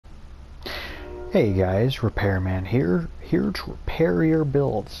Hey guys, Repairman here to repair your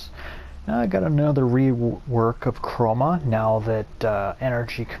builds. I got another rework of Chroma now that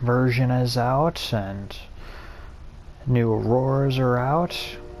energy conversion is out and new auroras are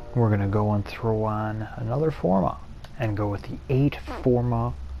out. We're going to go and throw on another Forma and go with the 8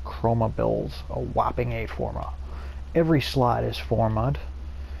 Forma Chroma builds, a whopping 8 Forma. Every slot is formed,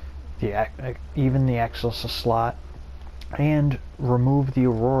 even the Axis slot, and remove the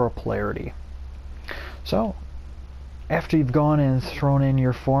aurora polarity. So, after you've gone and thrown in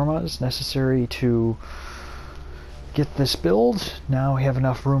your formas necessary to get this build, now we have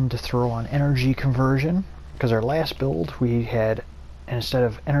enough room to throw on energy conversion, because our last build we had, instead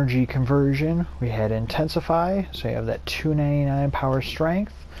of energy conversion, we had intensify, so you have that 299 power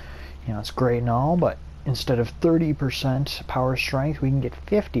strength. You know, it's great and all, but instead of 30% power strength, we can get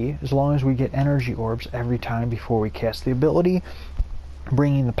 50 as long as we get energy orbs every time before we cast the ability,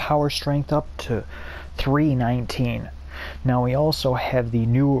 bringing the power strength up to 319. Now we also have the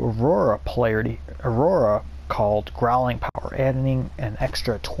new aurora called growling power, adding an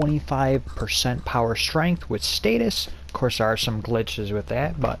extra 25% power strength with status. Of course, there are some glitches with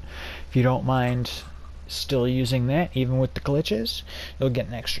that, but if you don't mind still using that, even with the glitches, you'll get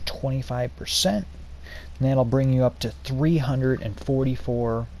an extra 25%, and that'll bring you up to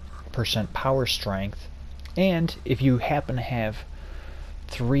 344% power strength. And if you happen to have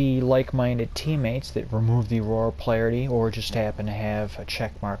 3 like-minded teammates that remove the aurora polarity, or just happen to have a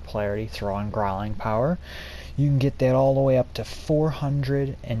checkmark polarity, throw on growling power, you can get that all the way up to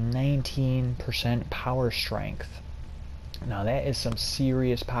 419% power strength. Now that is some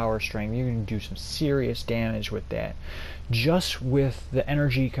serious power strength. You can do some serious damage with that. Just with the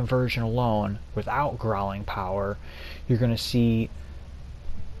energy conversion alone, without growling power, you're going to see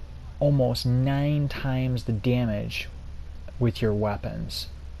almost 9 times the damage with your weapons,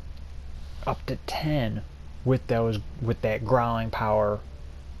 up to 10 with that growling power,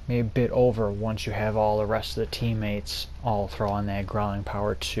 maybe a bit over once you have all the rest of the teammates all throw on that growling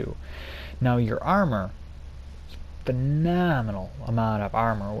power too. Now your armor, phenomenal amount of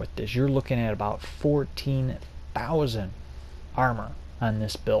armor with this. You're looking at about 14,000 armor on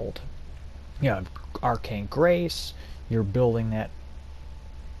this build. You have arcane grace, you're building that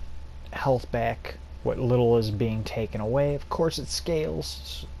health back, what little is being taken away. Of course it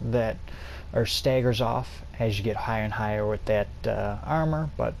scales that, or staggers off as you get higher and higher with that armor,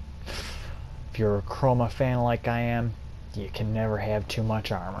 but if you're a Chroma fan like I am, you can never have too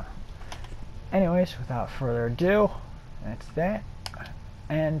much armor. Anyways, without further ado, that's that.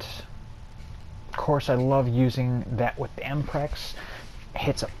 And of course I love using that with the Mprex.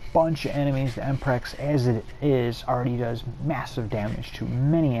 Hits a bunch of enemies. The Mprex, as it is, already does massive damage to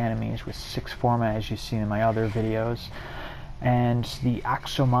many enemies with 6 Forma, as you've seen in my other videos. And the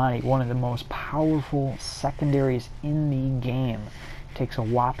Axomati, one of the most powerful secondaries in the game, takes a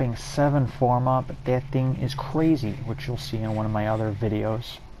whopping 7 Forma, but that thing is crazy, which you'll see in one of my other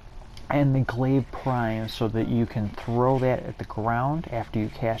videos. And the Glaive Prime, so that you can throw that at the ground after you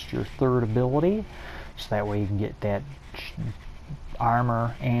cast your 3rd ability, so that way you can get that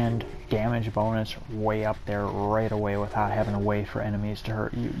armor and damage bonus way up there right away without having to wait for enemies to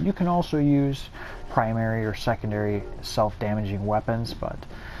hurt you. You can also use primary or secondary self-damaging weapons, but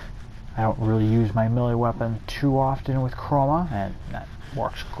I don't really use my melee weapon too often with Chroma, and that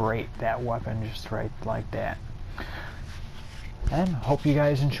works great, that weapon, just right like that. And hope you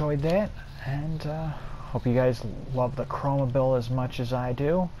guys enjoyed that, and hope you guys love the Chroma build as much as I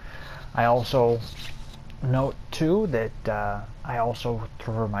do. I also note too that I also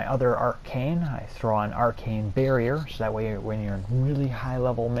throw my other arcane. I throw on arcane barrier, so that way when you're in really high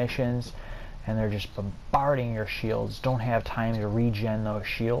level missions and they're just bombarding your shields, don't have time to regen those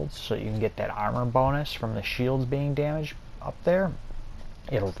shields, so you can get that armor bonus from the shields being damaged up there.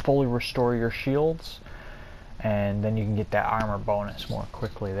 It'll fully restore your shields, and then you can get that armor bonus more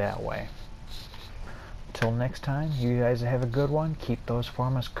quickly that way. Until next time, you guys have a good one. Keep those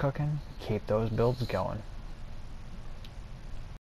formas cooking. Keep those builds going.